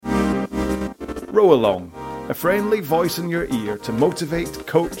Row Along, a friendly voice in your ear to motivate,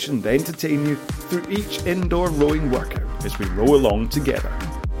 coach and entertain you through each indoor rowing workout as we row along together.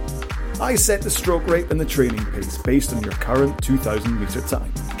 I set the stroke rate and the training pace based on your current 2,000 metre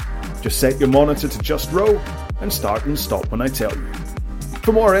time. Just set your monitor to just row and start and stop when I tell you.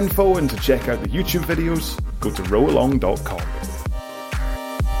 For more info and to check out the YouTube videos, go to rowalong.com.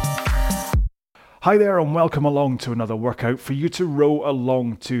 Hi there and welcome along to another workout for you to row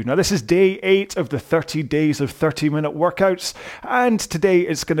along to. Now this is day 8 of the 30 days of 30-minute workouts, and today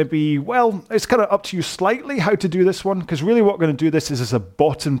it's going to be, well, it's kind of up to you slightly how to do this one, because really what we're going to do this is as a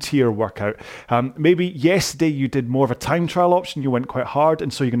bottom tier workout. Maybe yesterday you did more of a time trial option, you went quite hard,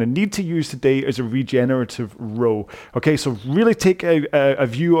 and so you're going to need to use today as a regenerative row. Okay, so really take a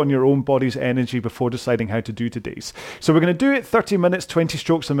view on your own body's energy before deciding how to do today's. So we're going to do it 30 minutes, 20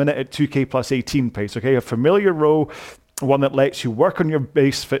 strokes a minute at 2K plus 18 pace, okay? A familiar row, one that lets you work on your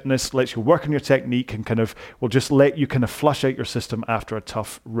base fitness, lets you work on your technique, and will just let you flush out your system after a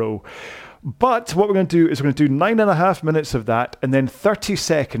tough row. But what we're going to do is we're going to do 9.5 minutes of that and then 30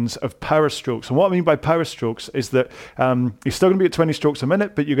 seconds of power strokes. And what I mean by power strokes is that you're still going to be at 20 strokes a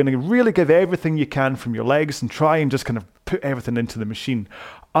minute, but you're going to really give everything you can from your legs and try and just put everything into the machine.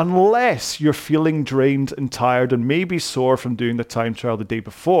 Unless you're feeling drained and tired and maybe sore from doing the time trial the day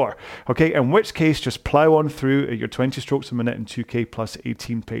before. Okay, in which case just plow on through at your 20 strokes a minute and 2K plus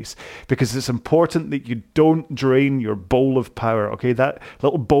 18 pace, because it's important that you don't drain your bowl of power, okay? That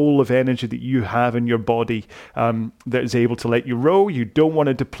little bowl of energy that you have in your body that is able to let you row, you don't want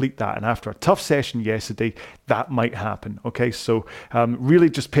to deplete that. And after a tough session yesterday, that might happen, okay? So really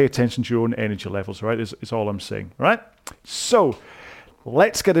just pay attention to your own energy levels, right? Is all I'm saying, right? So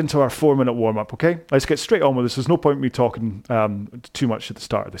let's get into our 4-minute warm-up, okay? Let's get straight on with this. There's no point in me talking too much at the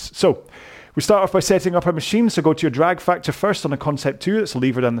start of this. So we start off by setting up our machine. So go to your drag factor first on a Concept 2. That's a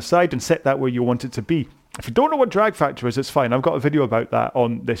lever down the side, and set that where you want it to be. If you don't know what drag factor is, it's fine. I've got a video about that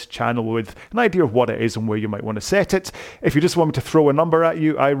on this channel with an idea of what it is and where you might want to set it. If you just want me to throw a number at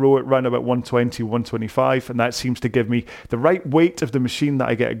you, I row it around about 120, 125, and that seems to give me the right weight of the machine that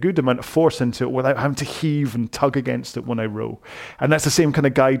I get a good amount of force into it without having to heave and tug against it when I row. And that's the same kind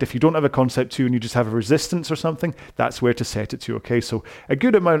of guide. If you don't have a Concept 2 and you just have a resistance or something, that's where to set it to, okay? So a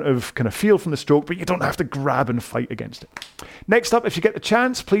good amount of feel from the stroke, but you don't have to grab and fight against it. Next up, if you get the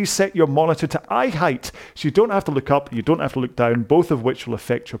chance, please set your monitor to eye height. So you don't have to look up, you don't have to look down, both of which will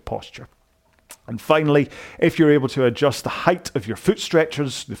affect your posture. And finally, if you're able to adjust the height of your foot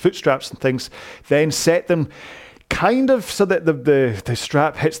stretchers, the foot straps and things, then set them so that the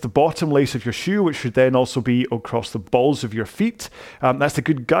strap hits the bottom lace of your shoe, which should then also be across the balls of your feet. That's a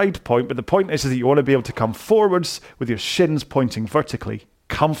good guide point, but the point is that you want to be able to come forwards with your shins pointing vertically,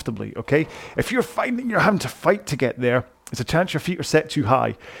 comfortably, okay? If you're finding you're having to fight to get there, there's a chance your feet are set too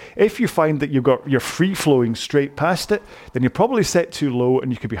high. If you find that you're free-flowing straight past it, then you're probably set too low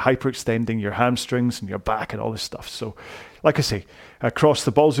and you could be hyperextending your hamstrings and your back and all this stuff. So, like I say, across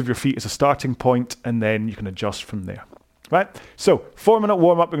the balls of your feet is a starting point, and then you can adjust from there. Right? So, 4-minute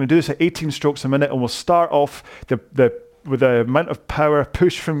warm-up. We're going to do this at 18 strokes a minute, and we'll start off with the amount of power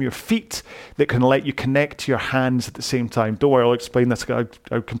push from your feet that can let you connect to your hands at the same time. Don't worry, I'll explain this. I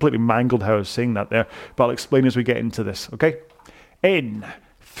completely mangled how I was saying that there, but I'll explain as we get into this, okay? In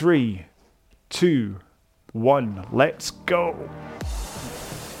 3, 2, 1, let's go.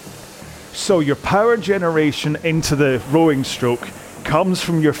 So your power generation into the rowing stroke comes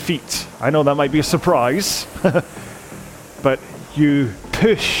from your feet. I know that might be a surprise, but you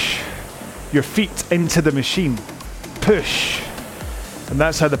push your feet into the machine. Push, and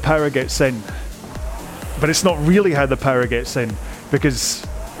that's how the power gets in. But it's not really how the power gets in, because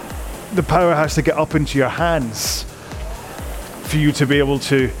the power has to get up into your hands for you to be able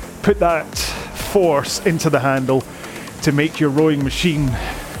to put that force into the handle to make your rowing machine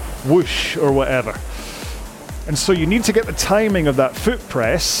whoosh or whatever. And so you need to get the timing of that foot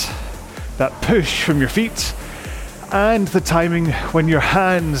press, that push from your feet, and the timing when your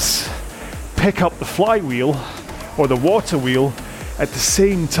hands pick up the flywheel or the water wheel at the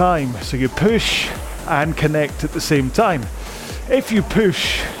same time. So you push and connect at the same time. If you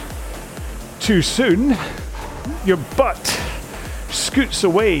push too soon, your butt scoots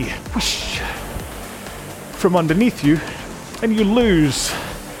away whoosh, from underneath you, and you lose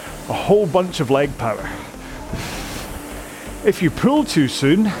a whole bunch of leg power. If you pull too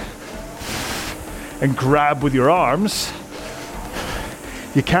soon and grab with your arms,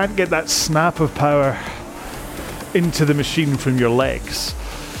 you can't get that snap of power into the machine from your legs.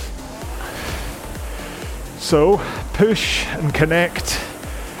 So push and connect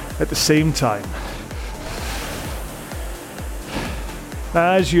at the same time.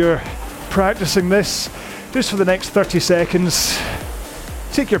 As you're practicing this just for the next 30 seconds.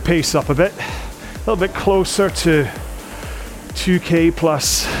 Take your pace up a bit, a little bit closer to 2k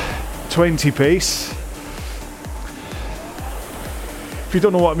plus 20 pace. If you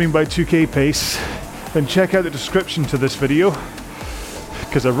don't know what I mean by 2k pace, then check out the description to this video,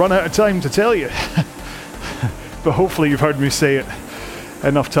 because I've run out of time to tell you. But hopefully you've heard me say it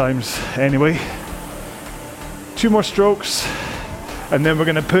enough times anyway. 2 more strokes, and then we're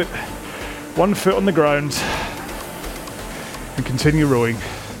going to put 1 foot on the ground and continue rowing.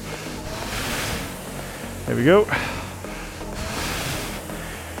 There we go.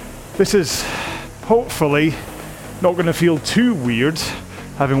 This is hopefully not going to feel too weird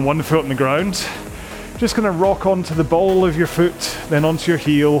having 1 foot on the ground. Just going to rock onto the ball of your foot, then onto your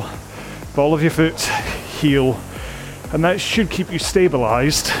heel, ball of your foot, heel, and that should keep you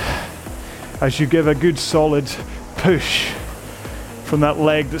stabilized as you give a good solid push from that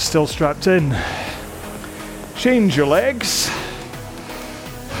leg that's still strapped in. Change your legs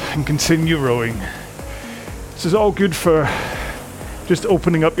and continue rowing. This is all good for just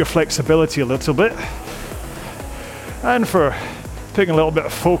opening up your flexibility a little bit, and for putting a little bit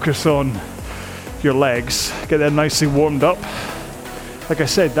of focus on your legs, get them nicely warmed up. Like I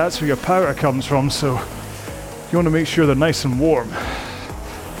said, that's where your power comes from, so you want to make sure they're nice and warm.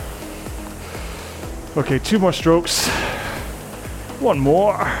 Okay, 2 more strokes. 1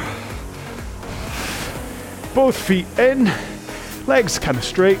 more. Both feet in, legs kind of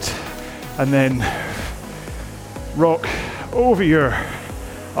straight, and then rock over your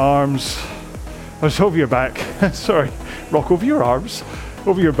arms. Over your back. Sorry, rock over your arms,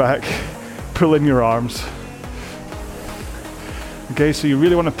 over your back, pull in your arms. Okay, so you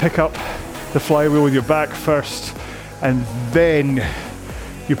really want to pick up the flywheel with your back first, and then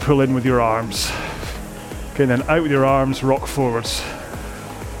you pull in with your arms. Okay, then out with your arms, rock forwards.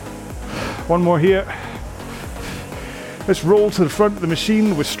 1 more here. Let's roll to the front of the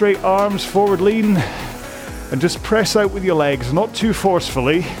machine with straight arms, forward lean, and just press out with your legs, not too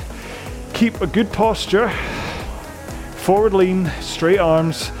forcefully. Keep a good posture, forward lean, straight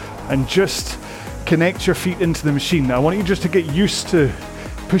arms, and just connect your feet into the machine. Now I want you just to get used to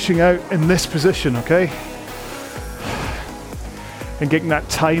pushing out in this position, okay? And getting that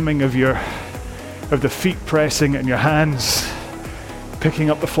timing of the feet pressing and your hands picking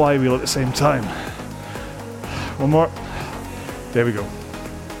up the flywheel at the same time. 1 more. There we go.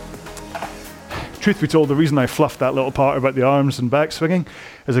 Truth be told, the reason I fluffed that little part about the arms and back swinging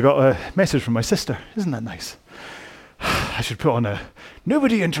is I got a message from my sister. Isn't that nice? I should put on a,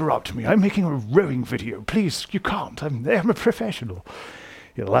 "Nobody interrupt me, I'm making a rowing video. Please, you can't, I'm a professional."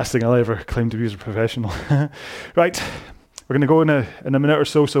 Yeah, the last thing I'll ever claim to be is a professional. Right, we're going to go in a minute or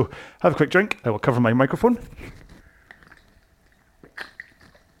so have a quick drink. I will cover my microphone.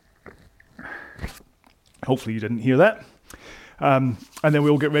 Hopefully you didn't hear that. And then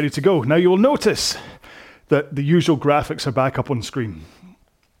we'll get ready to go. Now you will notice that the usual graphics are back up on screen.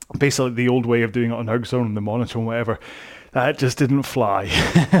 Basically the old way of doing it on Ergozone and the monitor and whatever, that just didn't fly.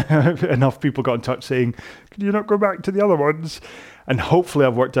 Enough people got in touch saying, "Can you not go back to the other ones?" And hopefully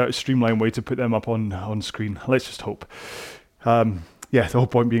I've worked out a streamlined way to put them up on screen. Let's just hope. Yeah, the whole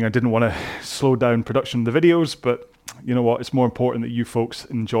point being I didn't want to slow down production of the videos, but you know what, it's more important that you folks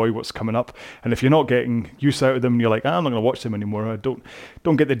enjoy what's coming up. And if you're not getting use out of them and you're like, I'm not going to watch them anymore, I don't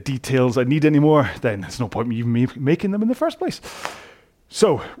get the details I need anymore, then there's no point in me even making them in the first place.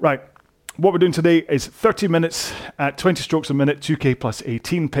 So, right, what we're doing today is 30 minutes at 20 strokes a minute, 2k plus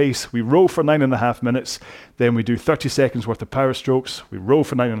 18 pace. We row for 9.5 minutes, then we do 30 seconds worth of power strokes. We row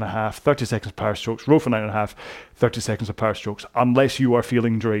for 9.5, 30 seconds of power strokes, row for 9.5, 30 seconds of power strokes, unless you are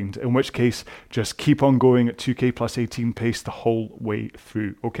feeling drained, in which case just keep on going at 2k plus 18 pace the whole way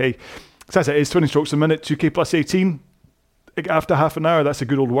through, okay? So as it is, 20 strokes a minute, 2k plus 18. After half an hour, that's a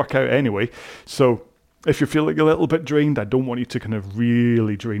good old workout anyway. So if you're feeling a little bit drained, I don't want you to kind of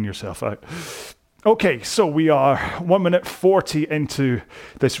really drain yourself out. Okay, so we are 1 minute 40 into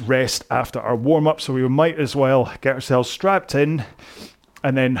this rest after our warm-up, so we might as well get ourselves strapped in,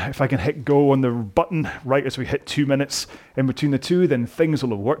 and then if I can hit go on the button right as we hit 2 minutes in between the two, then things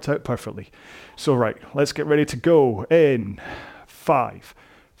will have worked out perfectly. So right, let's get ready to go in 5,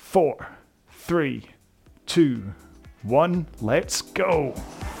 4, 3, 2, 1, let's go.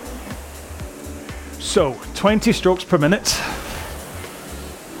 So, 20 strokes per minute,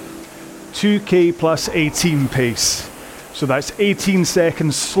 2k plus 18 pace. So that's 18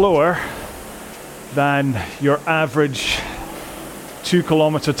 seconds slower than your average 2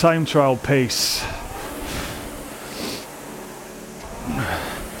 kilometer time trial pace.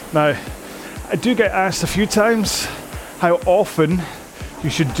 Now, I do get asked a few times how often you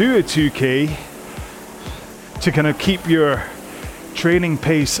should do a 2K to kind of keep your training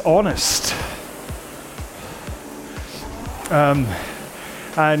pace honest.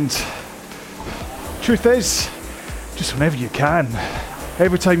 And truth is, just whenever you can,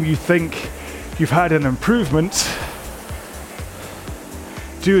 every time you think you've had an improvement,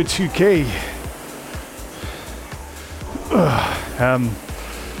 do a 2K.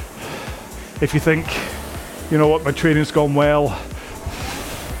 If you think, you know what, my training's gone well,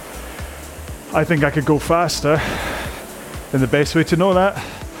 I think I could go faster, then the best way to know that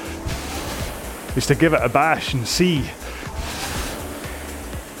is to give it a bash and see.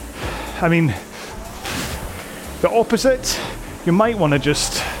 I mean, the opposite, you might want to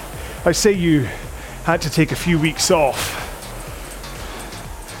just, I say you had to take a few weeks off.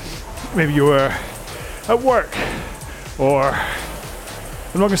 Maybe you were at work, or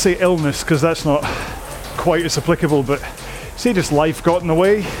I'm not going to say illness because that's not quite as applicable, but say just life got in the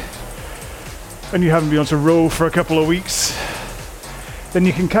way and you haven't been able to row for a couple of weeks, then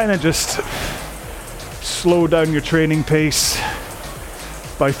you can kind of just slow down your training pace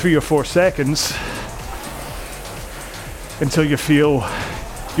by 3 or 4 seconds until you feel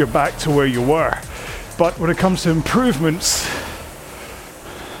you're back to where you were. But when it comes to improvements,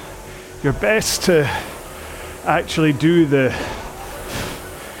 you're best to actually do the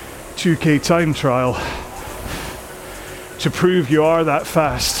 2K time trial to prove you are that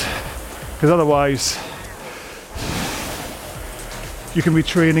fast, because otherwise you can be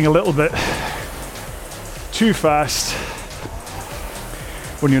training a little bit too fast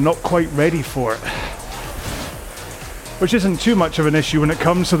when you're not quite ready for it, which isn't too much of an issue when it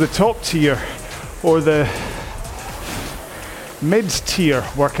comes to the top tier or the mid-tier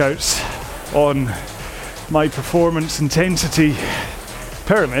workouts on my performance intensity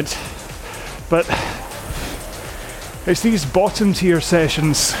pyramid. But it's these bottom tier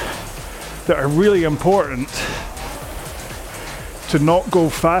sessions that are really important to not go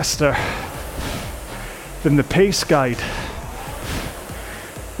faster than the pace guide.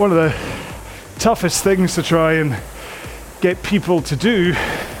 One of the toughest things to try and get people to do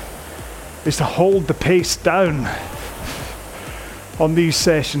is to hold the pace down on these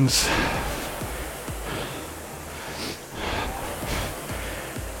sessions.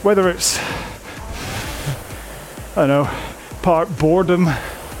 Whether it's, I don't know, part boredom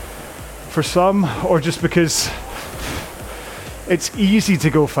for some, or just because it's easy to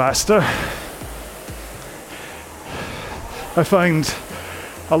go faster. I find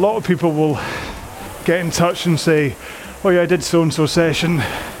a lot of people will get in touch and say, oh yeah, I did so-and-so session.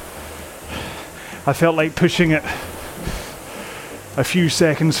 I felt like pushing it a few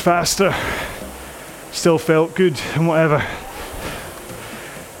seconds faster. Still felt good and whatever.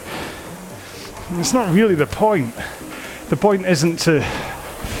 It's not really the point. The point isn't to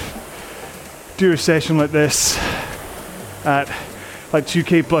do a session like this at like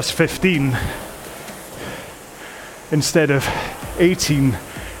 2K plus 15 instead of 18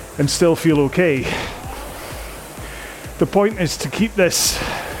 and still feel okay. The point is to keep this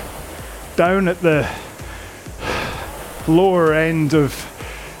down at the lower end of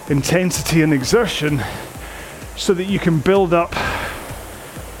intensity and exertion so that you can build up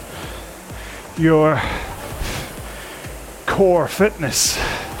your core fitness,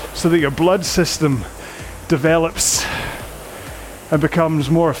 so that your blood system develops and becomes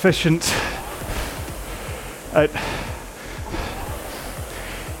more efficient at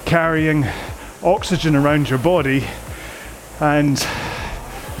carrying oxygen around your body and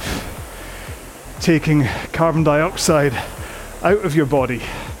taking carbon dioxide out of your body.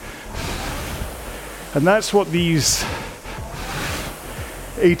 And that's what these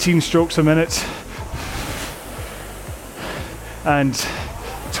 18 strokes a minute and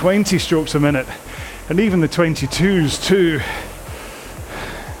 20 strokes a minute, and even the 22s too,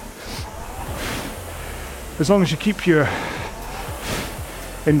 as long as you keep your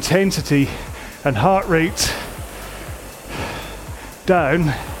intensity and heart rate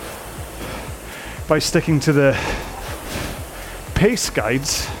down by sticking to the pace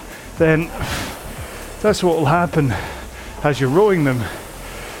guides, then that's what will happen as you're rowing them.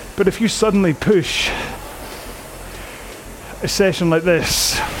 But if you suddenly push a session like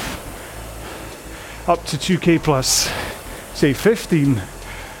this up to 2K plus, say 15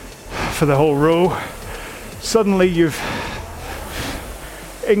 for the whole row, suddenly you've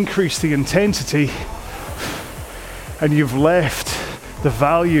increased the intensity and you've left the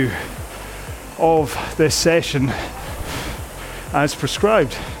value of this session as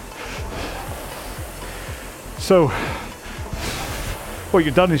prescribed. So what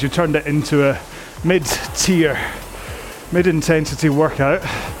you've done is you turned it into a mid-tier mid-intensity workout,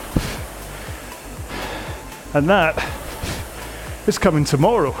 and that is coming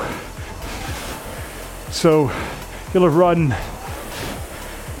tomorrow. So you'll have run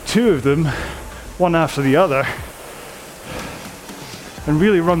 2 of them, one after the other, and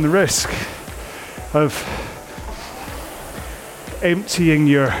really run the risk of emptying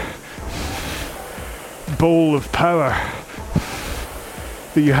your bowl of power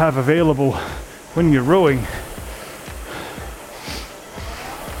that you have available when you're rowing.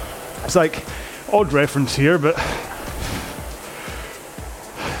 It's like, odd reference here, but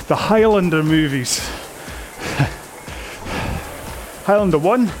the Highlander movies. Highlander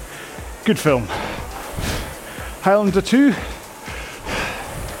 1, good film. Highlander 2,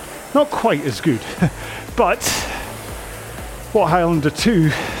 not quite as good. But what Highlander 2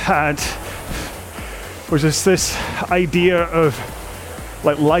 had was just this idea of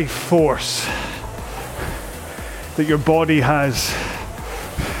like life force, that your body has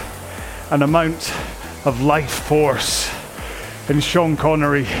an amount of life force, and Sean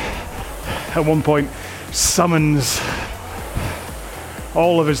Connery at one point summons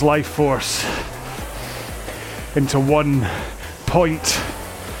all of his life force into one point.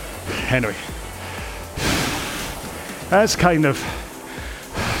 Anyway, that's kind of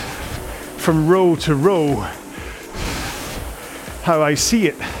from row to row how I see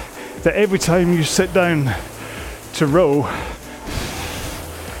it, that every time you sit down to row,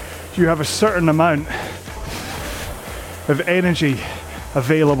 you have a certain amount of energy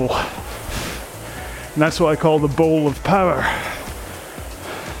available, and that's what I call the bowl of power.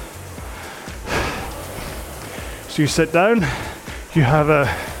 So you sit down, you have a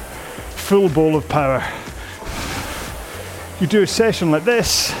full bowl of power. You do a session like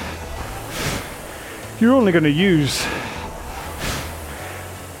this, you're only going to use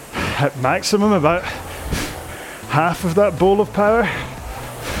at maximum about half of that bowl of power,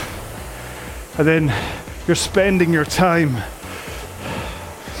 and then you're spending your time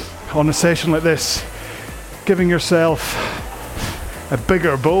on a session like this giving yourself a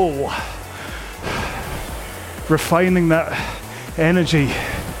bigger bowl, refining that energy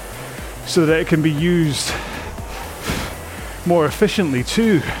so that it can be used more efficiently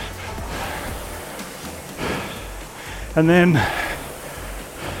too. And then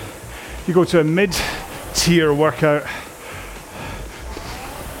you go to a mid-tier workout,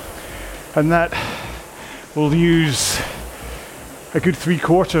 and that will use a good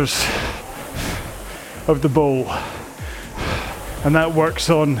 3/4 of the bowl, and that works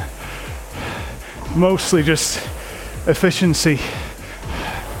on mostly just efficiency,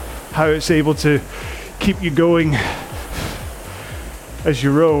 how it's able to keep you going as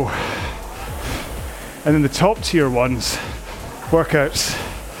you row. And then the top tier ones, workouts,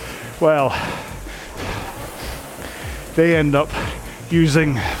 well, they end up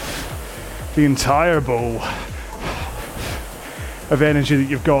using the entire bowl of energy that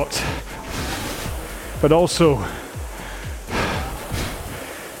you've got, but also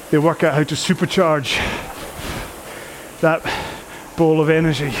they work out how to supercharge that bowl of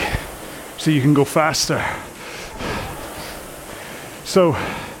energy so you can go faster. So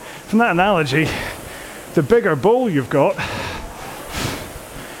from that analogy, the bigger bowl you've got,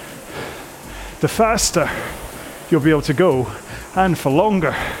 the faster you'll be able to go, and for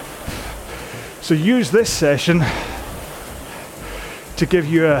longer. So use this session to give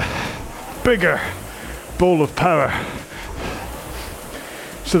you a bigger bowl of power,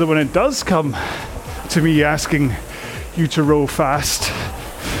 so that when it does come to me asking you to row fast,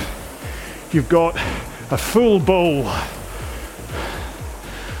 you've got a full bowl.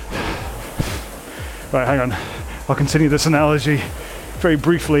 Right, hang on. I'll continue this analogy very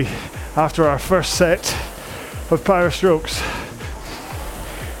briefly after our first set of power strokes,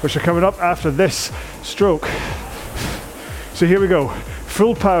 which are coming up after this stroke. So here we go.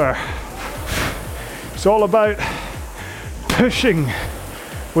 Full power. It's all about pushing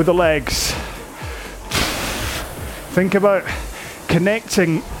with the legs. Think about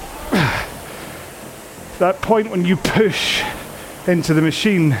connecting that point when you push into the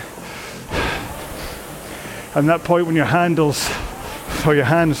machine, and that point when your hands,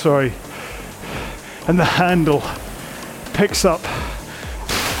 and the handle picks up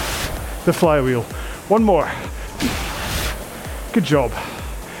the flywheel. One more. Good job.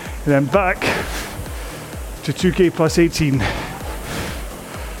 And then back to 2K plus 18.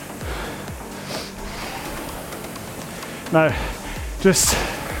 Now, just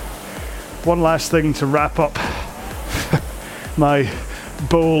one last thing to wrap up my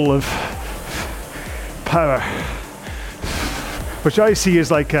bowl of power, which I see as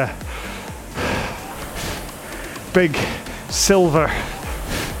like a big silver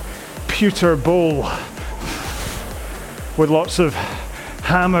pewter bowl with lots of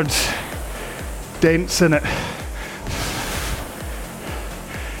hammered dents in it.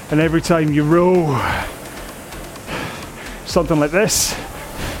 And every time you row something like this,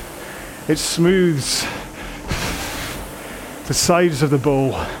 it smooths the sides of the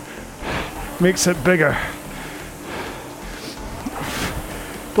bowl, makes it bigger.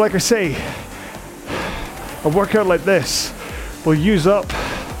 But like I say, a workout like this will use up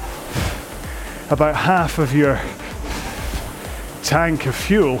about half of your tank of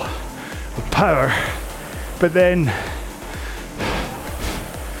fuel, of power, but then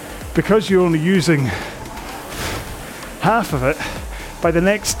because you're only using half of it, by the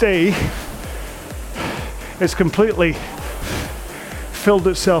next day it's completely filled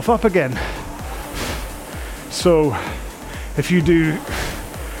itself up again. So if you do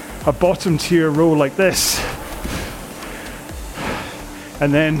a bottom tier row like this,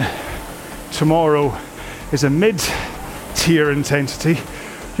 and then tomorrow is a mid tier intensity,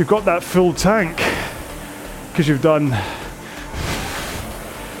 you've got that full tank because you've done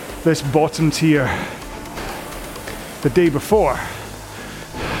this bottom tier the day before.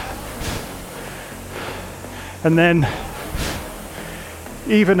 And then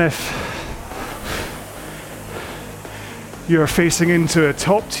even if you're facing into a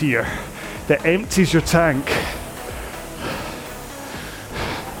top tier that empties your tank,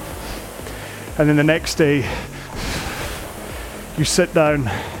 and then the next day you sit down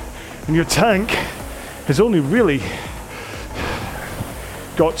and your tank has only really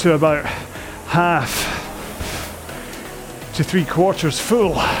got to about half to 3/4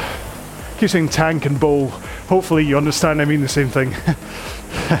 full. I keep saying tank and bowl. Hopefully you understand I mean the same thing.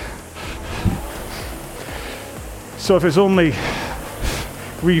 So if it's only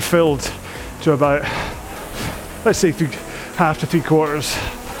refilled to about, let's say half to 3/4,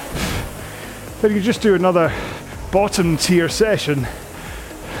 then you just do another bottom tier session,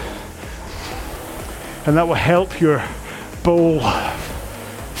 and that will help your bowl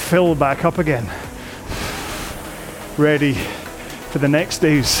fill back up again, ready for the next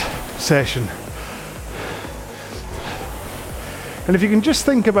day's session. And if you can just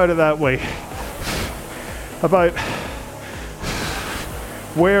think about it that way, about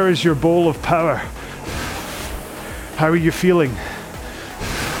where is your bowl of power? How are you feeling?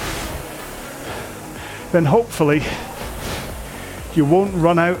 Then hopefully you won't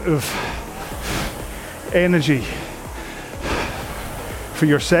run out of energy for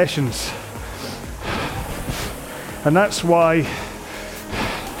your sessions. And that's why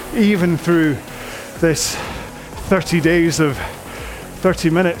even through this 30 days of 30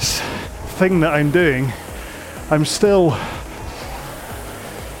 minutes thing that I'm doing, I'm still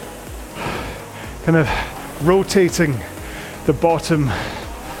kind of rotating the bottom,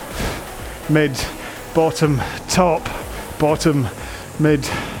 mid, bottom, top, bottom, mid,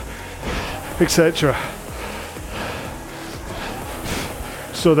 etc.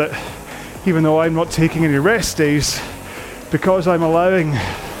 So that even though I'm not taking any rest days, because I'm allowing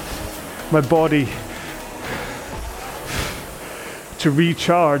my body to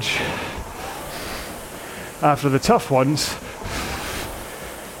recharge after the tough ones,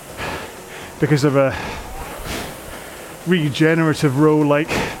 because of a regenerative row like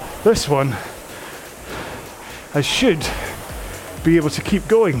this one, I should be able to keep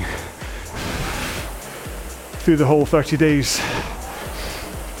going through the whole 30 days.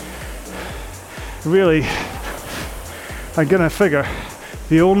 Really, I'm gonna figure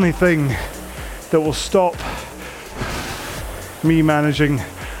the only thing that will stop me managing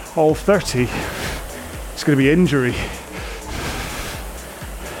all 30 is gonna be injury.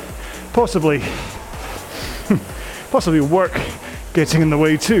 Possibly work getting in the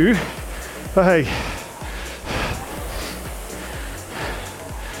way too, but hey,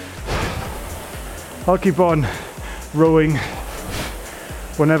 I'll keep on rowing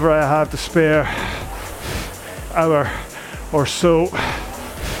whenever I have the spare hour or so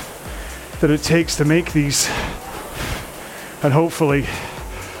that it takes to make these, and hopefully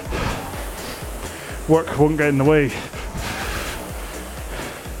work won't get in the way.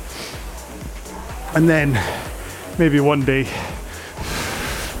 And then maybe one day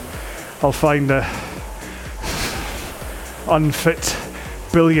I'll find a unfit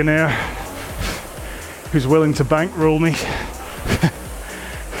billionaire who's willing to bankroll me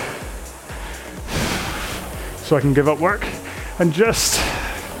so I can give up work and just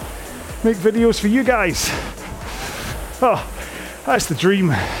make videos for you guys. Oh, that's the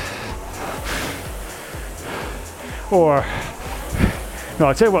dream. Or, no,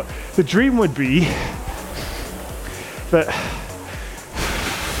 I'll tell you what, the dream would be that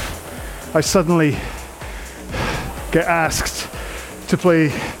I suddenly get asked to play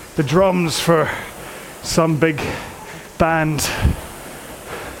the drums for some big band,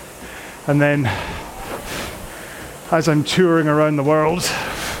 and then as I'm touring around the world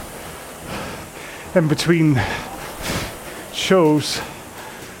in between shows,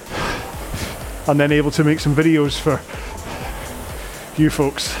 I'm then able to make some videos for you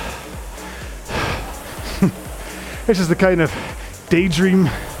folks. This is the kind of daydream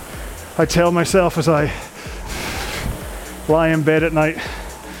I tell myself as I lie in bed at night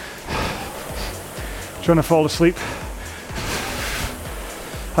trying to fall asleep.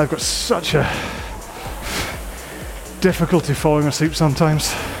 I've got such a difficulty falling asleep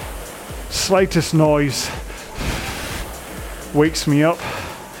sometimes. Slightest noise wakes me up,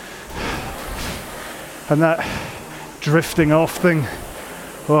 and that drifting off thing,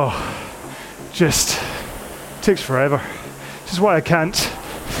 oh, just takes forever. This is why I can't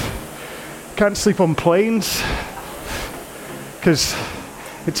sleep on planes, because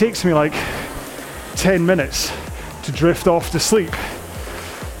it takes me like 10 minutes to drift off to sleep.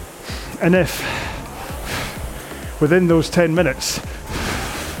 And if within those 10 minutes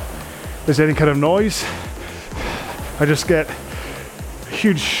there's any kind of noise, I just get a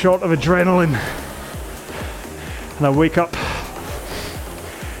huge shot of adrenaline and I wake up,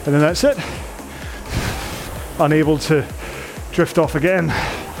 and then that's it. Unable to drift off again.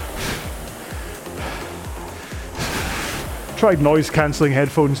 Tried noise cancelling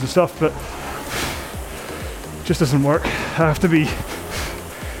headphones and stuff, but it just doesn't work. I have to be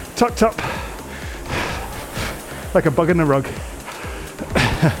tucked up like a bug in a rug.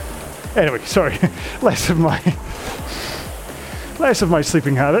 Anyway, sorry, less of my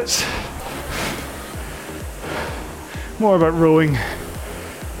sleeping habits. More about rowing.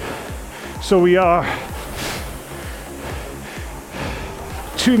 So we are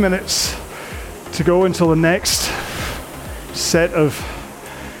 2 minutes to go until the next set of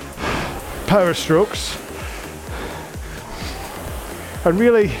power strokes. And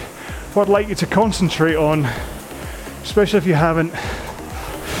really, what I'd like you to concentrate on, especially if you haven't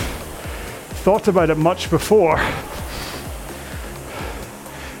thought about it much before,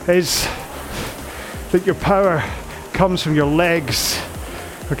 is that your power comes from your legs,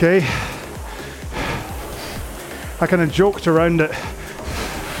 okay? I kind of joked around it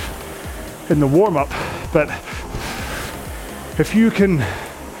in the warm-up, but if you can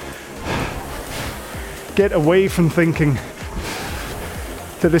get away from thinking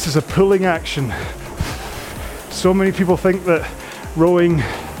that this is a pulling action. So many people think that rowing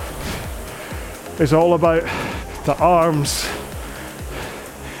is all about the arms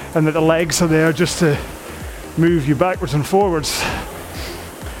and that the legs are there just to move you backwards and forwards,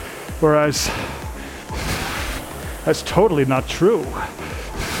 whereas that's totally not true.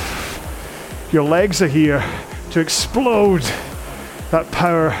 Your legs are here to explode that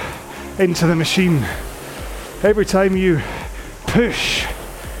power into the machine. Every time you push,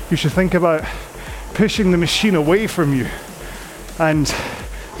 you should think about pushing the machine away from you and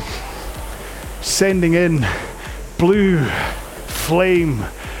sending in blue flame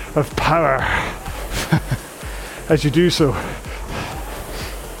of power as you do so.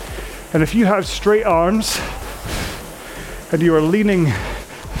 And if you have straight arms and you are leaning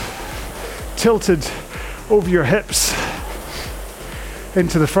tilted over your hips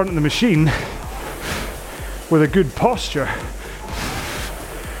into the front of the machine with a good posture,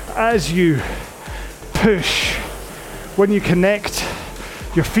 as you push, when you connect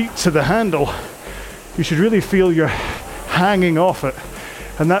your feet to the handle, you should really feel you're hanging off it,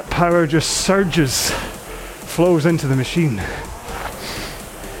 and that power just surges, flows into the machine.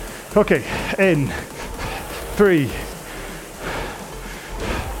 Okay, in 3,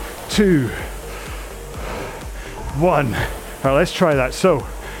 2, 1. All right, let's try that. So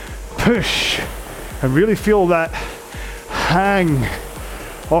push and really feel that hang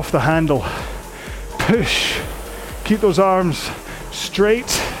off the handle. Push, keep those arms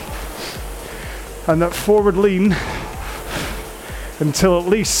straight and that forward lean until at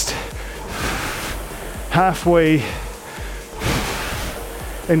least halfway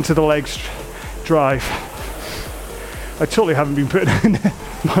into the legs drive. I totally haven't been putting in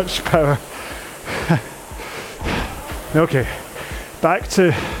much power. Okay, back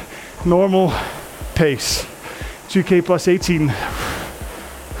to normal pace. 2K plus 18.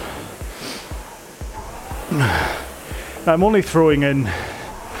 I'm only throwing in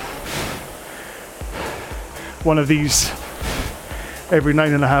one of these every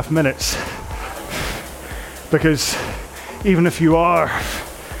 9.5 minutes, because even if you are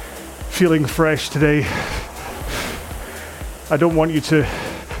feeling fresh today, I don't want you to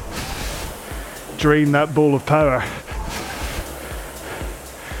drain that bowl of power.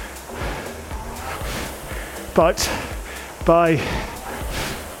 But by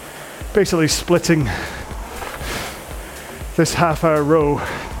basically splitting this half-hour row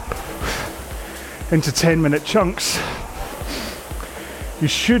into 10-minute chunks, you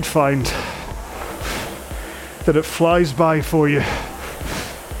should find that it flies by for you.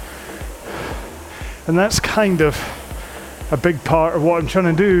 And that's kind of a big part of what I'm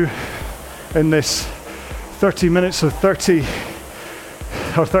trying to do in this 30 minutes of 30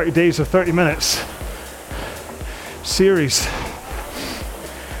 or 30 days of 30 minutes series,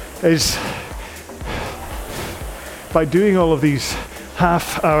 is by doing all of these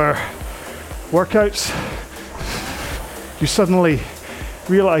half-hour workouts, you suddenly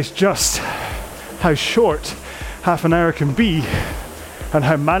realize just how short half an hour can be and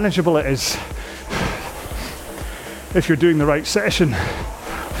how manageable it is if you're doing the right session.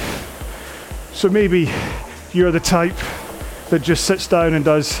 So maybe you're the type that just sits down and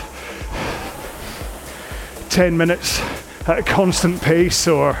does 10 minutes at a constant pace,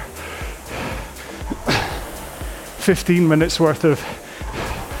 or 15 minutes worth of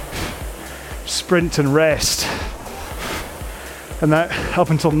sprint and rest. And that, up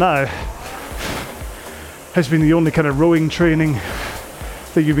until now, has been the only kind of rowing training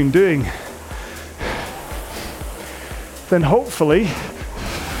that you've been doing. Then hopefully,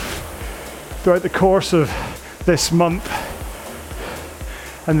 throughout the course of this month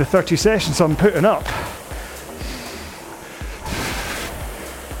and the 30 sessions I'm putting up,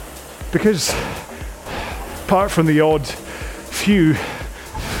 because apart from the odd few,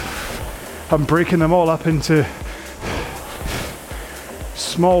 I'm breaking them all up into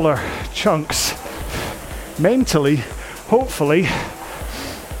smaller chunks. Mentally, hopefully,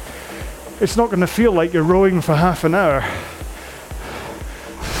 it's not going to feel like you're rowing for half an hour.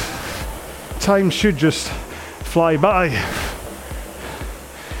 Time should just fly by.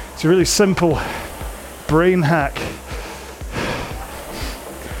 It's a really simple brain hack,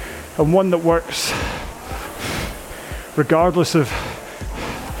 and one that works regardless of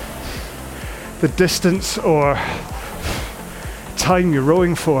the distance or time you're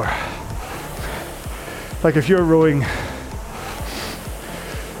rowing for. Like if you're rowing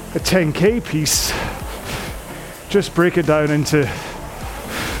a 10k piece, just break it down into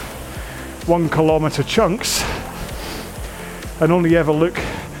 1 kilometer chunks and only ever look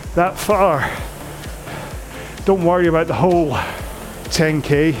that far. Don't worry about the whole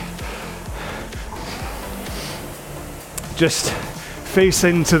 10k. Just face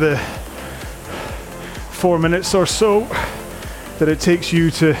into the 4 minutes or so that it takes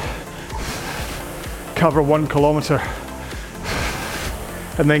you to cover 1 kilometer,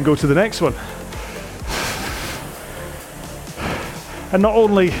 and then go to the next one. And not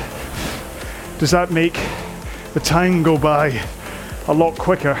only does that make the time go by a lot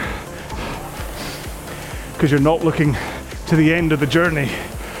quicker, because you're not looking to the end of the journey,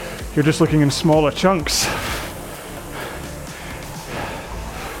 you're just looking in smaller chunks.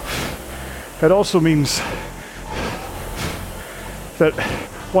 It also means that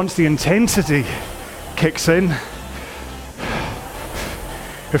once the intensity kicks in,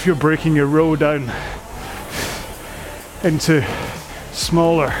 if you're breaking your row down into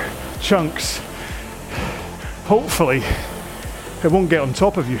smaller chunks, hopefully it won't get on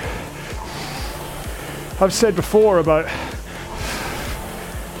top of you. I've said before about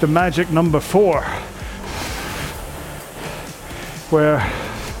the magic number 4, where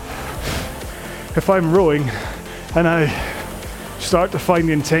if I'm rowing and I start to find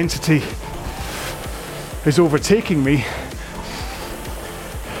the intensity is overtaking me,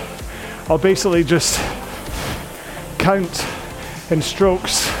 I'll basically just count in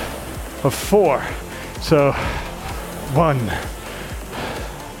strokes of 4. So 1,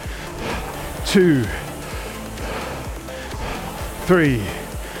 2, 3,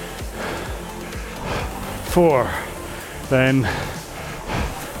 4, then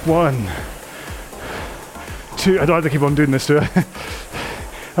 1, 2. I don't have to keep on doing this, do I?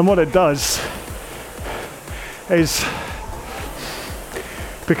 And what it does is,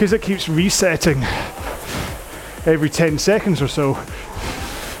 because it keeps resetting every 10 seconds or so,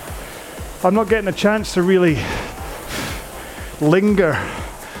 I'm not getting a chance to really linger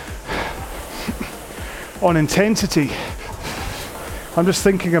on intensity. I'm just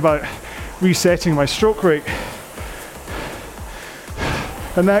thinking about resetting my stroke rate.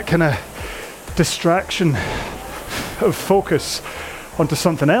 And that kind of distraction of focus onto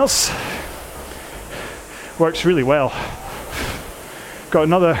something else works really well. Got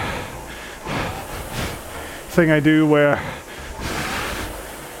another thing I do where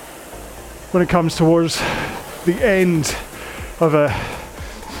when it comes towards the end of a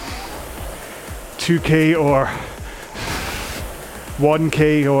 2K or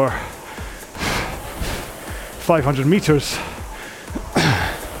 1K or 500 meters,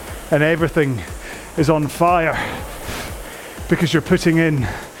 and everything is on fire because you're putting in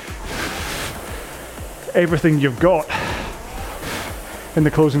everything you've got in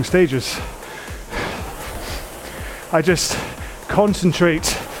the closing stages. I just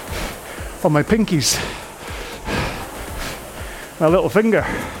concentrate on my pinkies, my little finger,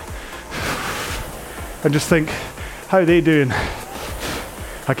 and just think, how are they doing?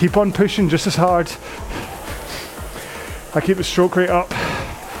 I keep on pushing just as hard. I keep the stroke rate up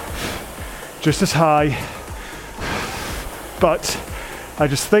just as high, but I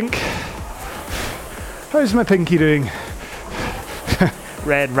just think, how's my pinky doing?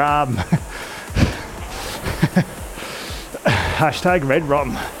 Red rum. Hashtag red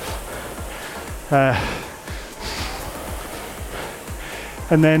rum.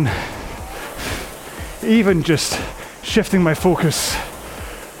 And then even just shifting my focus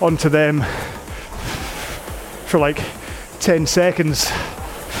onto them for like 10 seconds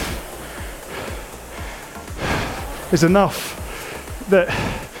is enough that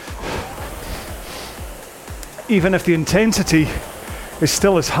even if the intensity is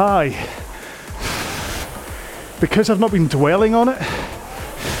still as high, because I've not been dwelling on it,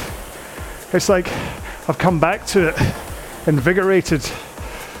 it's like I've come back to it invigorated.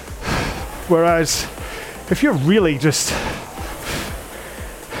 Whereas if you're really just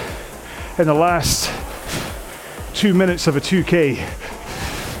in the last 2 minutes of a 2K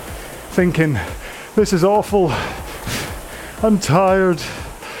thinking, this is awful, I'm tired,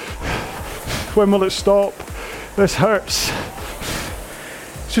 when will it stop, this hurts,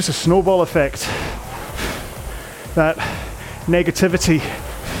 it's just a snowball effect. That negativity,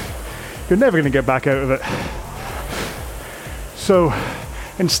 you're never going to get back out of it. So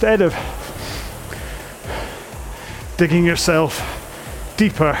instead of digging yourself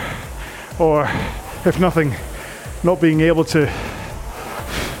deeper, or if nothing, not being able to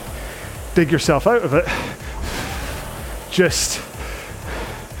dig yourself out of it, just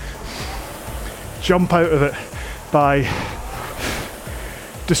jump out of it by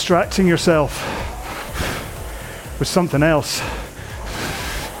distracting yourself with something else.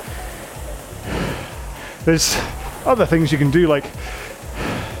 There's other things you can do, like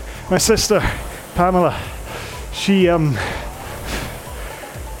my sister Pamela, she in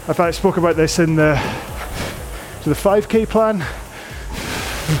fact I spoke about this in the 5K plan,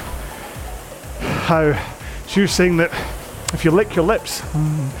 how she was saying that if you lick your lips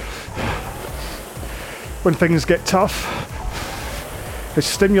when things get tough, it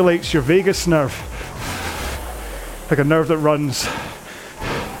stimulates your vagus nerve, like a nerve that runs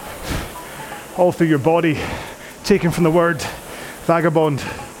all through your body, taken from the word vagabond.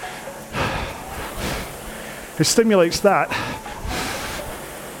 It stimulates that,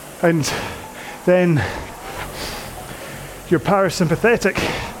 and then your parasympathetic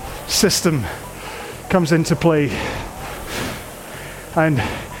system comes into play and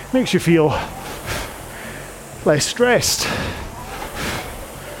makes you feel less stressed.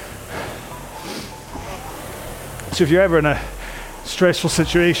 So if you're ever in a stressful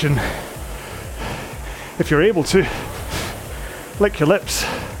situation, if you're able to, lick your lips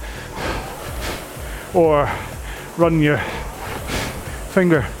or run your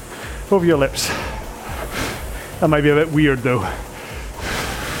finger over your lips. That might be a bit weird though.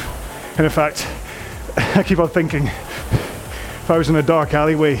 And in fact, I keep on thinking, if I was in a dark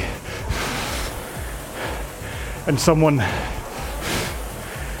alleyway and someone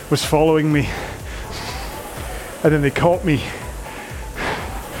was following me and then they caught me,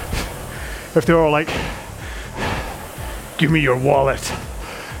 if they were all like, give me your wallet,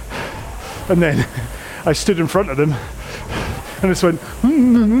 and then I stood in front of them and just went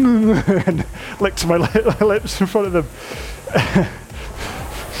and licked my lips in front of them,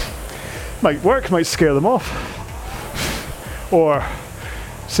 might work, might scare them off. Or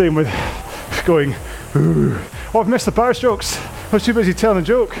same with going, ooh. Oh, I've missed the power strokes, I was too busy telling a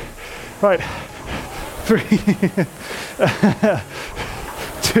joke. Right, 3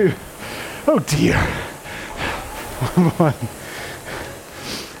 2, oh dear, 1.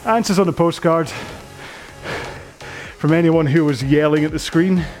 Answers on the postcard from anyone who was yelling at the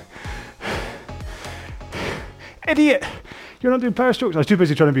screen. Idiot, you're not doing power strokes. I was too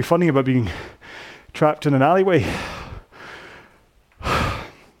busy trying to be funny about being trapped in an alleyway.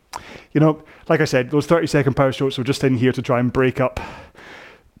 You know, like I said, those 30-second power strokes were just in here to try and break up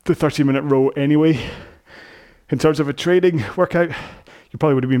the 30-minute row anyway. In terms of a training workout, you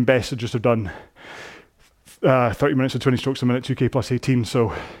probably would have been best to just have done 30 minutes of 20 strokes a minute, 2K plus 18.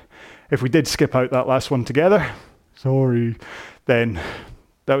 So if we did skip out that last one together, sorry, then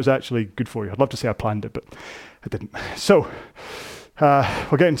that was actually good for you. I'd love to say I planned it, but I didn't. So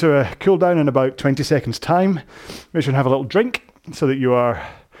we'll get into a cool down in about 20 seconds time. Make sure and have a little drink so that you are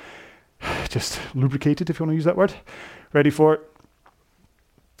just lubricated, if you want to use that word. Ready for it.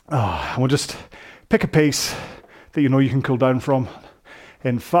 And we'll just pick a pace that you know you can cool down from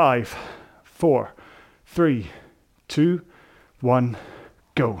in 5, 4, 3, 2, 1,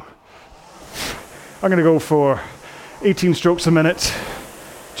 go. I'm going to go for 18 strokes a minute,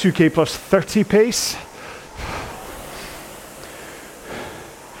 2K plus 30 pace,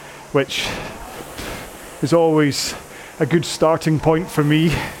 which is always a good starting point for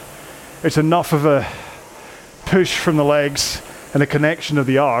me. It's enough of a push from the legs and a connection of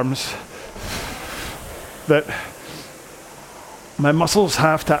the arms that my muscles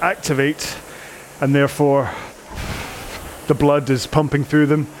have to activate, and therefore the blood is pumping through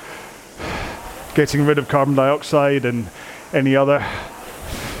them, getting rid of carbon dioxide and any other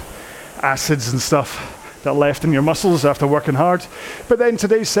acids and stuff that are left in your muscles after working hard. But then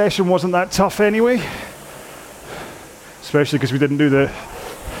today's session wasn't that tough anyway, especially because we didn't do the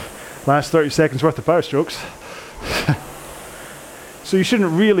last 30 seconds worth of power strokes. So you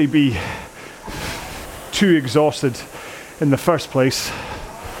shouldn't really be too exhausted in the first place,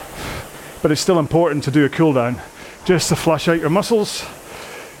 but it's still important to do a cool down, just to flush out your muscles,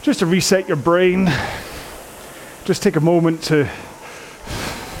 just to reset your brain, just take a moment to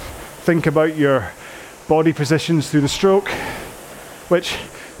think about your body positions through the stroke, which,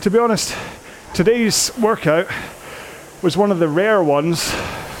 to be honest, today's workout was one of the rare ones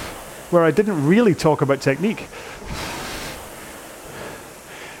where I didn't really talk about technique.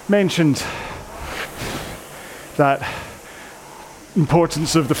 Mentioned that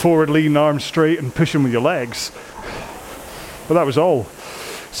importance of the forward lean, arms straight, and pushing with your legs, but that was all.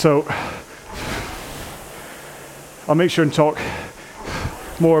 So I'll make sure and talk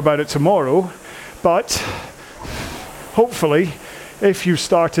more about it tomorrow, but hopefully if you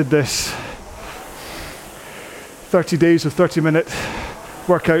started this 30 days of 30-minute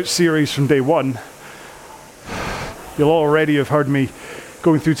workout series from day one, you'll already have heard me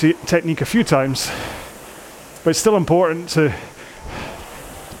going through technique a few times, but it's still important to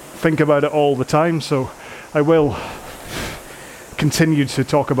think about it all the time, so I will continue to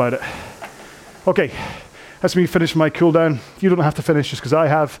talk about it. Okay, that's me finish my cool down. You don't have to finish just because I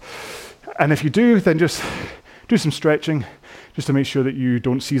have, and if you do, then just do some stretching just to make sure that you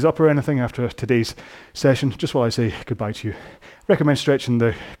don't seize up or anything after today's session, just while I say goodbye to you. Recommend stretching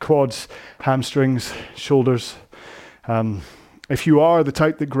the quads, hamstrings, shoulders. If you are the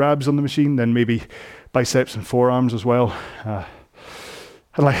type that grabs on the machine, then maybe biceps and forearms as well. And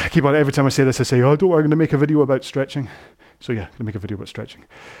like I keep on, every time I say this, I say, oh, don't worry, I'm going to make a video about stretching. So yeah, I'm going to make a video about stretching.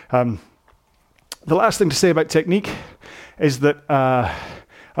 The last thing to say about technique is that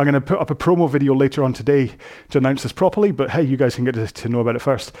I'm going to put up a promo video later on today to announce this properly, but hey, you guys can get to know about it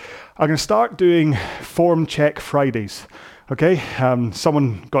first. I'm going to start doing form check Fridays. Okay,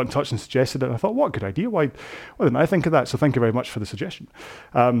 someone got in touch and suggested it, and I thought, what a good idea. Why didn't I think of that? So thank you very much for the suggestion.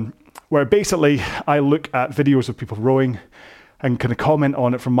 Where basically I look at videos of people rowing and kind of comment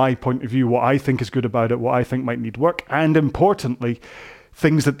on it from my point of view, what I think is good about it, what I think might need work, and importantly,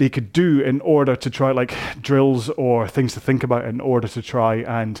 things that they could do in order to try, like drills or things to think about in order to try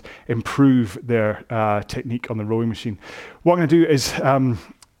and improve their technique on the rowing machine. What I'm going to do is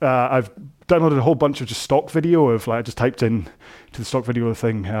I've downloaded a whole bunch of just stock video of, like, I just typed in to the stock video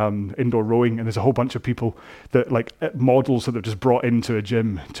thing, indoor rowing, and there's a whole bunch of people that, like, models that they've just brought into a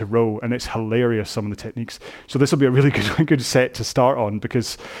gym to row, and it's hilarious, some of the techniques. So this will be a really good set to start on,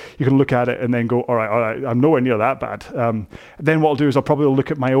 because you can look at it and then go, all right, I'm nowhere near that bad. Then what I'll do is I'll probably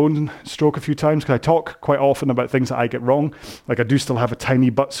look at my own stroke a few times, because I talk quite often about things that I get wrong. Like, I do still have a tiny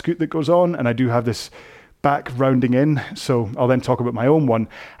butt scoot that goes on, and I do have this back rounding in, so I'll then talk about my own one,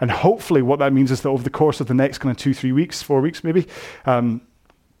 and hopefully what that means is that over the course of the next kind of 2-3 weeks, 4 weeks maybe,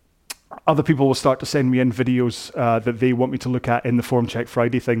 other people will start to send me in videos that they want me to look at in the Form Check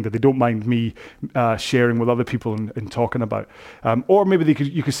Friday thing that they don't mind me sharing with other people and talking about. Or maybe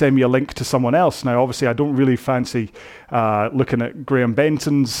you could send me a link to someone else. Now, obviously, I don't really fancy looking at Graham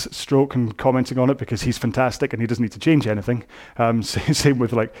Benton's stroke and commenting on it, because he's fantastic and he doesn't need to change anything. Same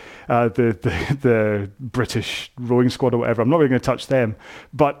with like the British rowing squad or whatever. I'm not really going to touch them.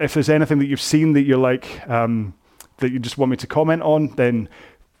 But if there's anything that you've seen that you're like, that you just want me to comment on, then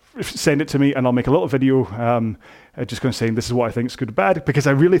send it to me and I'll make a little video just going to saying this is what I think is good or bad, because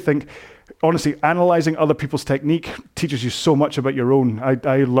I really think, honestly, analysing other people's technique teaches you so much about your own.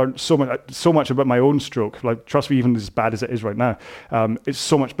 I learned so much about my own stroke. Like, trust me, even as bad as it is right now, it's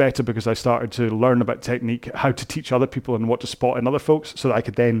so much better because I started to learn about technique, how to teach other people and what to spot in other folks, so that I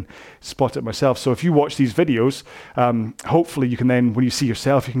could then spot it myself. So if you watch these videos, hopefully you can then, when you see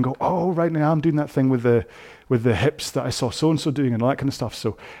yourself, you can go, oh, right now I'm doing that thing with the hips that I saw so-and-so doing and all that kind of stuff.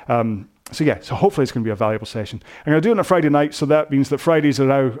 So hopefully it's going to be a valuable session. I'm going to do it on a Friday night, so that means that Fridays are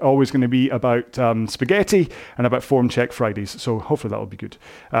now always going to be about spaghetti and about form check Fridays. So hopefully that will be good.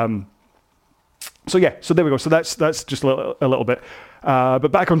 So there we go. So that's just a little bit.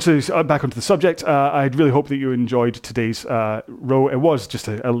 But back onto the subject. I really hope that you enjoyed today's row. It was just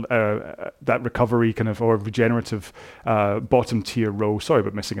that recovery kind of, or regenerative bottom tier row. Sorry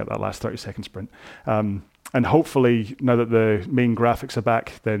about missing out that last 30-second sprint. And hopefully, now that the main graphics are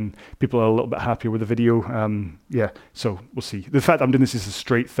back, then people are a little bit happier with the video. So we'll see. The fact that I'm doing this as a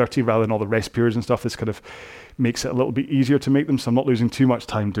straight 30 rather than all the rest periods and stuff, this kind of makes it a little bit easier to make them, so I'm not losing too much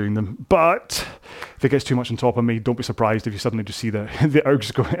time doing them. But if it gets too much on top of me, don't be surprised if you suddenly just see the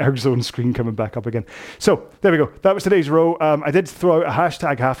Erg Zone screen coming back up again. So there we go. That was today's row. I did throw out a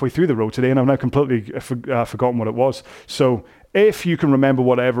hashtag halfway through the row today, and I've now completely forgotten what it was. So if you can remember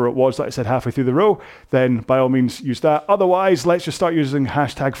whatever it was that I said halfway through the row, then by all means use that. Otherwise, let's just start using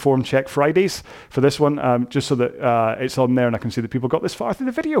hashtag Form Check Fridays for this one, just so that it's on there and I can see that people got this far through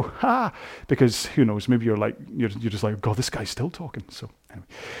the video. Because who knows, maybe you're just like, God, this guy's still talking. So anyway.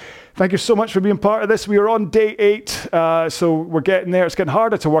 Thank you so much for being part of this. We are on day 8, so we're getting there. It's getting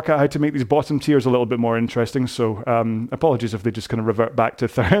harder to work out how to make these bottom tiers a little bit more interesting, so apologies if they just kind of revert back to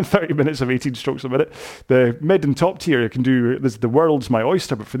 30 minutes of 18 strokes a minute. The mid and top tier, you can do, the world's my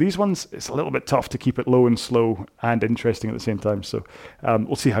oyster, but for these ones, it's a little bit tough to keep it low and slow and interesting at the same time, so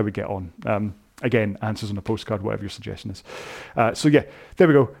we'll see how we get on. Again, answers on a postcard, whatever your suggestion is. There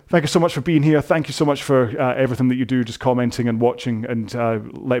we go. Thank you so much for being here. Thank you so much for everything that you do, just commenting and watching and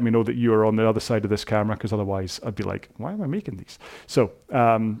letting me know that you are on the other side of this camera, because otherwise I'd be like, why am I making these? So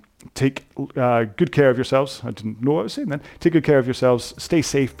take good care of yourselves. I didn't know what I was saying then. Take good care of yourselves. Stay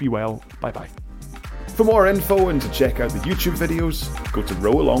safe. Be well. Bye-bye. For more info and to check out the YouTube videos, go to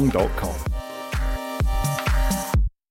rowalong.com.